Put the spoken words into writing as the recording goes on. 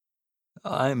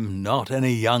I'm not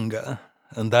any younger,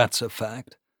 and that's a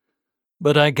fact.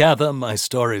 But I gather my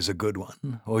story's a good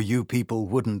one, or you people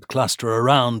wouldn't cluster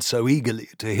around so eagerly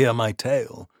to hear my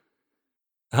tale.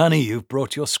 Honey, you've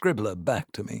brought your scribbler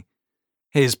back to me.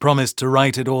 He's promised to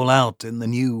write it all out in the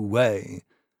new way,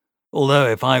 although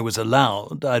if I was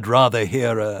allowed, I'd rather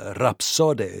hear a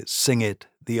rhapsode sing it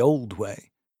the old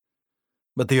way.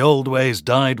 But the old ways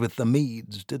died with the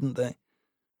Medes, didn't they?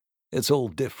 It's all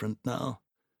different now.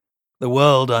 The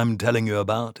world I'm telling you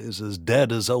about is as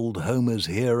dead as old Homer's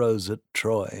heroes at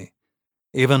Troy.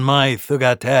 Even my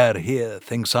Thugater here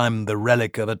thinks I'm the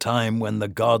relic of a time when the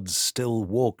gods still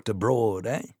walked abroad,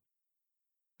 eh?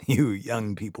 You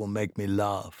young people make me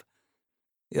laugh.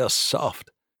 You're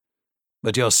soft.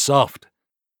 But you're soft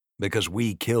because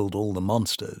we killed all the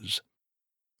monsters.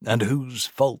 And whose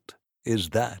fault is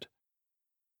that?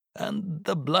 And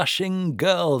the blushing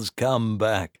girls come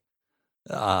back.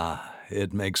 Ah,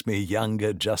 it makes me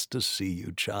younger just to see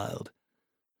you, child.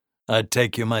 I'd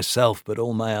take you myself, but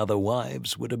all my other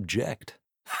wives would object.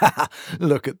 Ha!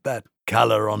 Look at that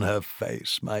colour on her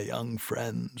face, my young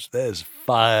friends. There's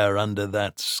fire under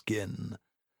that skin.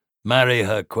 Marry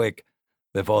her quick,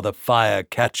 before the fire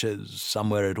catches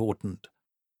somewhere it oughtn't.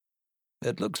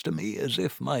 It looks to me as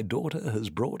if my daughter has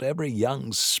brought every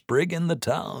young sprig in the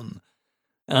town,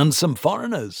 and some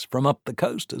foreigners from up the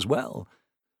coast as well,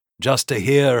 just to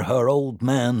hear her old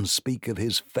man speak of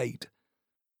his fate.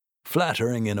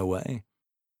 Flattering in a way.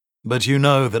 But you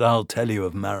know that I'll tell you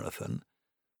of Marathon,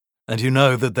 and you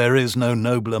know that there is no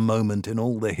nobler moment in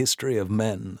all the history of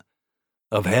men,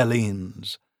 of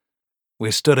Hellenes.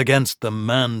 We stood against them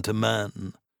man to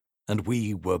man, and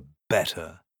we were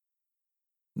better.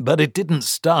 But it didn't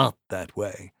start that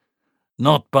way,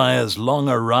 not by as long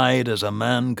a ride as a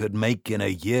man could make in a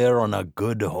year on a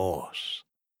good horse.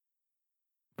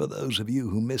 For those of you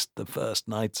who missed the first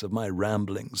nights of my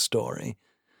rambling story,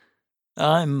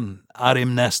 I'm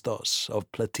Arimnestos of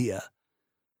Plataea.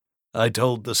 I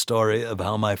told the story of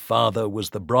how my father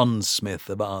was the bronze-smith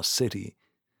of our city,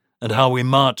 and how we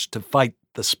marched to fight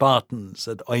the Spartans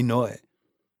at Oinoi,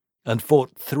 and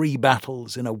fought 3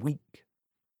 battles in a week,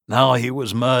 how he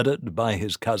was murdered by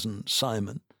his cousin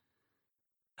Simon,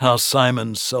 how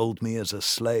Simon sold me as a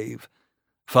slave,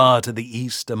 far to the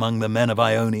east among the men of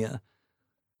Ionia,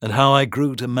 and how I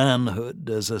grew to manhood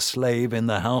as a slave in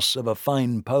the house of a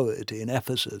fine poet in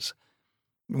Ephesus,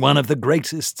 one of the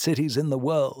greatest cities in the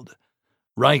world,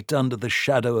 right under the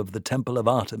shadow of the temple of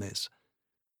Artemis.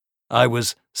 I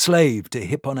was slave to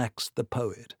Hipponax the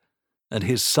poet, and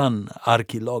his son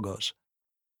Archilogos.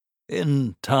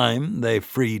 In time they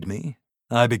freed me.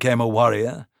 I became a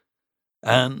warrior,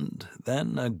 and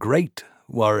then a great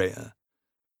warrior.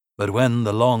 But when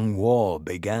the long war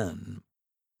began,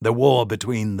 the war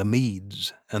between the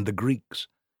Medes and the Greeks,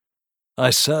 I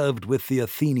served with the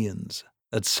Athenians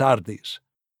at Sardis.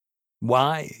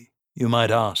 Why, you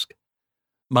might ask?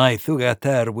 My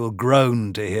Thugater will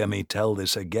groan to hear me tell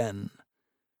this again.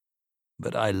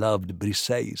 But I loved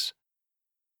Briseis.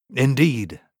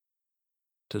 Indeed,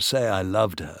 to say I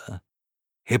loved her,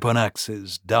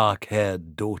 Hipponax's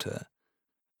dark-haired daughter,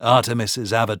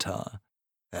 Artemis's avatar,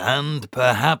 and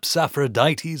perhaps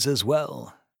Aphrodite's as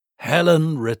well,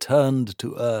 Helen returned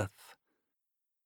to earth